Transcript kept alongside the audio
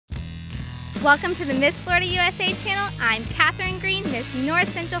Welcome to the Miss Florida USA channel. I'm Catherine Green, Miss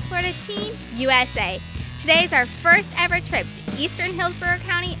North Central Florida Teen USA. Today is our first ever trip to Eastern Hillsborough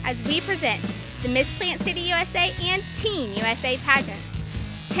County as we present the Miss Plant City USA and Teen USA pageants.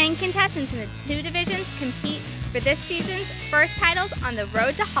 10 contestants in the two divisions compete for this season's first titles on the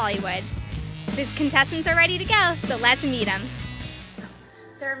road to Hollywood. The contestants are ready to go, so let's meet them.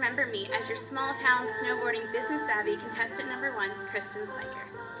 So remember me as your small town snowboarding business savvy contestant number 1, Kristen Spiker.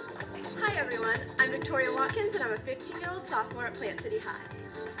 Hi everyone, I'm Victoria Watkins and I'm a 15-year-old sophomore at Plant City High.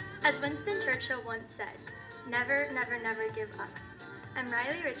 As Winston Churchill once said, never, never, never give up. I'm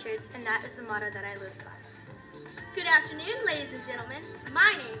Riley Richards and that is the motto that I live by. Good afternoon, ladies and gentlemen.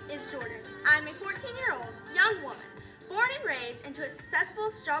 My name is Jordan. I'm a 14-year-old young woman, born and raised into a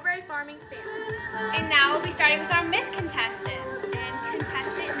successful strawberry farming family. And now we'll be starting with our Miss contestants. And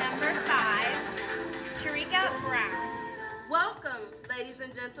contestant number 5, Tarika Brown. Welcome, ladies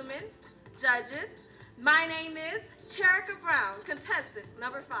and gentlemen, judges. My name is Tarika Brown, contestant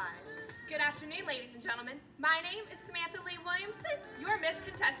number 5. Good afternoon, ladies and gentlemen. My name is Samantha Lee Williamson, your Miss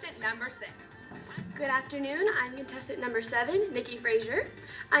Contestant number 6. Good afternoon, I'm contestant number 7, Nikki Frazier.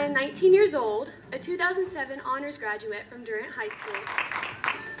 I am 19 years old, a 2007 honors graduate from Durant High School.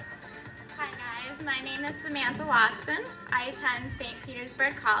 Hi guys, my name is Samantha Watson. I attend St.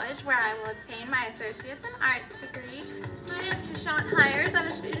 Petersburg College where I will obtain my Associate's in Arts degree. I am Tashawn Hires. I'm a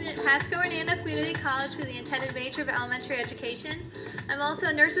student at Pasco Hernando Community College with the intended major of elementary education. I'm also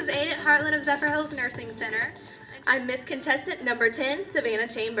a nurse's aide at Heartland of Zephyr Hills Nursing Center. I'm Miss Contestant number 10, Savannah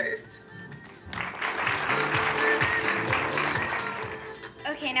Chambers.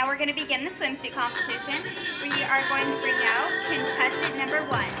 Okay, now we're going to begin the swimsuit competition. We are going to bring out contestant number 1.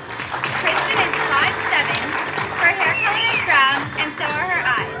 Kristen is 5'7", her hair color is brown, and so are her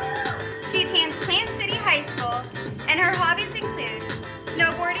eyes. She attends Plant City High School, and her hobbies include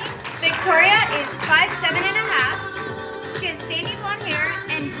snowboarding. Victoria is 5'7" and a half. She has sandy blonde hair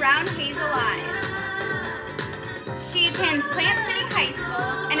and brown hazel eyes. She attends Plant City High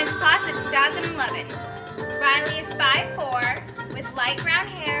School and is class of 2011. Riley is 5'4", with light brown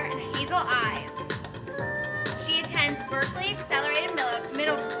hair and hazel eyes. She attends Berkeley Accelerated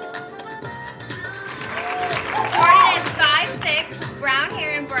Middle School. Jordan is 5'6", with brown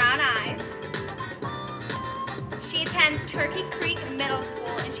hair and brown eyes. She attends Turkey Creek Middle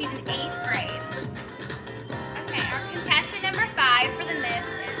School and she's in 8th grade. Okay, our contestant number 5 for the Miss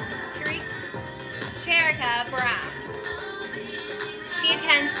is Tarika Brown. She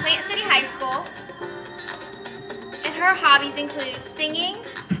attends Plant City High School. Her hobbies include singing,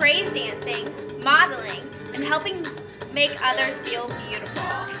 praise dancing, modeling, and helping make others feel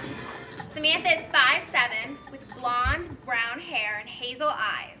beautiful. Samantha is 5'7", with blonde, brown hair and hazel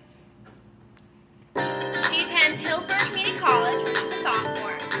eyes. She attends Hillsborough Community College, which is a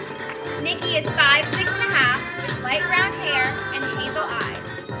sophomore. Nikki is 5'6" and a half, with light brown hair and hazel eyes.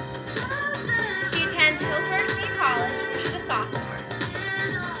 She attends Hillsborough Community College, which is a sophomore.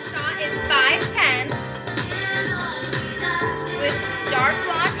 Shaw is 5'10", with dark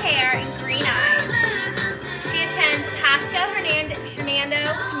blonde hair and green eyes. She attends Pasco Hernando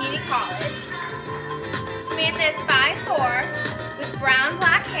Community College. Samantha is 5'4", with brown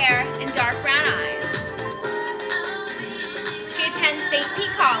black hair and dark brown eyes. She attends St.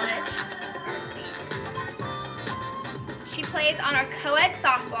 Pete College. She plays on our co-ed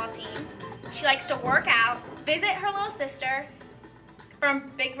softball team. She likes to work out, visit her little sister,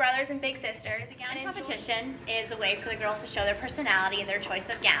 from Big Brothers and Big Sisters. The gown competition is a way for the girls to show their personality and their choice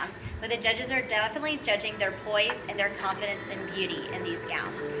of gown, but the judges are definitely judging their poise and their confidence and beauty in these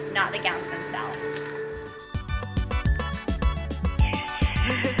gowns, not the gowns themselves.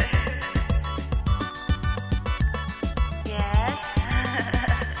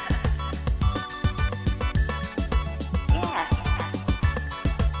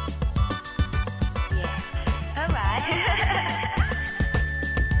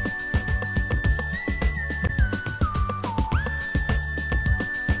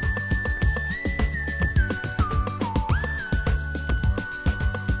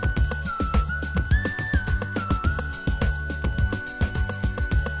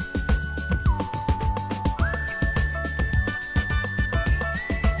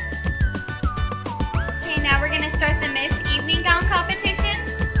 Now we're going to start the Miss Evening Gown competition.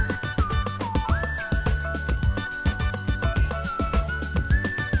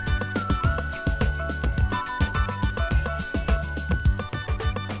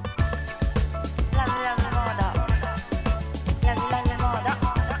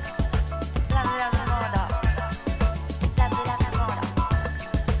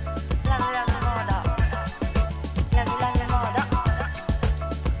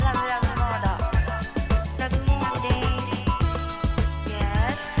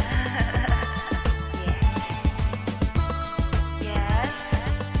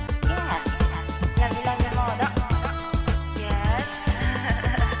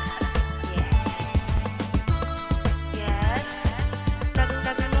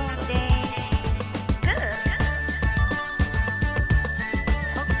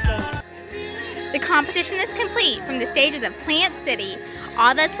 competition is complete from the stages of Plant City.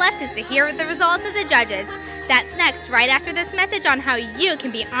 All that's left is to hear the results of the judges. That's next, right after this message on how you can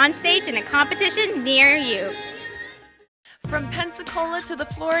be on stage in a competition near you. From Pensacola to the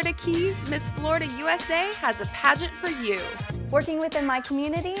Florida Keys, Miss Florida USA has a pageant for you. Working within my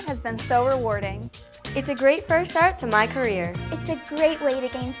community has been so rewarding. It's a great first start to my career. It's a great way to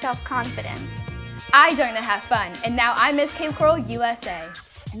gain self-confidence. I joined to have fun, and now I'm Miss Cape Coral USA.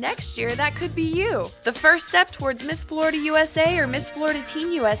 Next year, that could be you. The first step towards Miss Florida USA or Miss Florida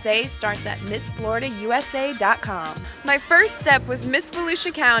Teen USA starts at MissFloridaUSA.com. My first step was Miss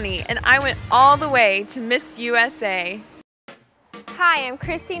Volusia County, and I went all the way to Miss USA. Hi, I'm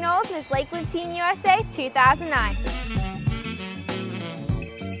Cristie Nowells, Miss Lakeland Teen USA 2009.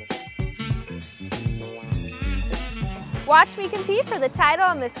 Watch me compete for the title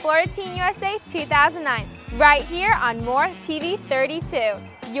of Miss Florida Teen USA 2009, right here on More TV 32,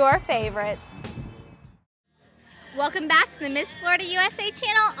 your favorites. Welcome back to the Miss Florida USA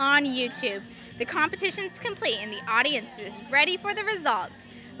channel on YouTube. The competition's complete and the audience is ready for the results.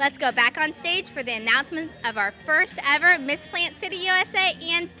 Let's go back on stage for the announcement of our first ever Miss Plant City USA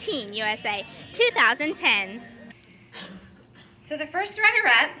and Teen USA 2010. So the first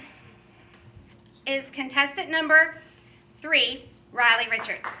runner-up is contestant number 3, Riley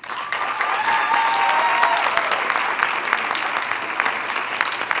Richards.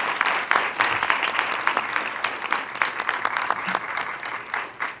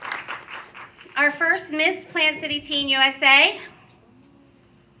 Our first Miss Plant City Teen USA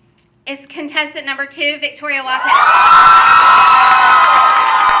is contestant number 2, Victoria Watkins.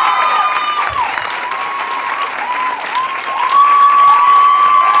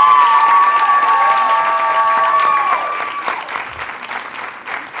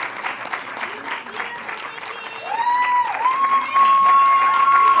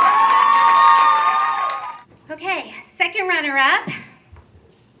 Okay, second runner-up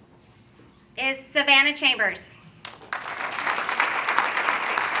is Savannah Chambers.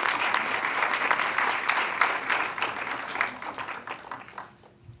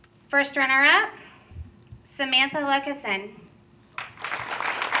 First runner-up, Samantha Lucasen.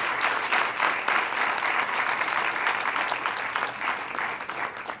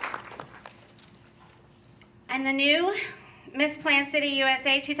 And the new Miss Plant City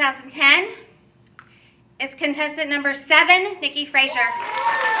USA 2010 is contestant number 7, Nikki Frazier.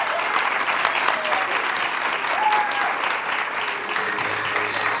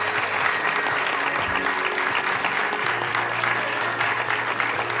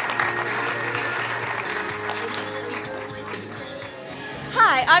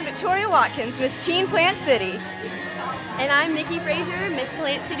 Hi, I'm Victoria Watkins, Miss Teen Plant City. And I'm Nikki Frazier, Miss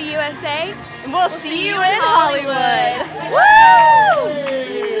Plant City USA. And we'll see you in Hollywood.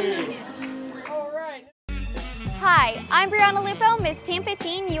 Hi, I'm Brianna Lupo, Miss Tampa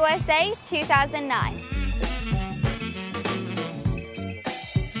Teen USA 2009.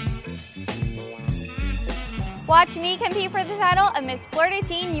 Watch me compete for the title of Miss Florida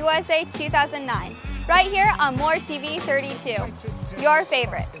Teen USA 2009, right here on More TV 32, your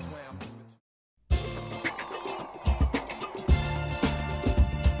favorites.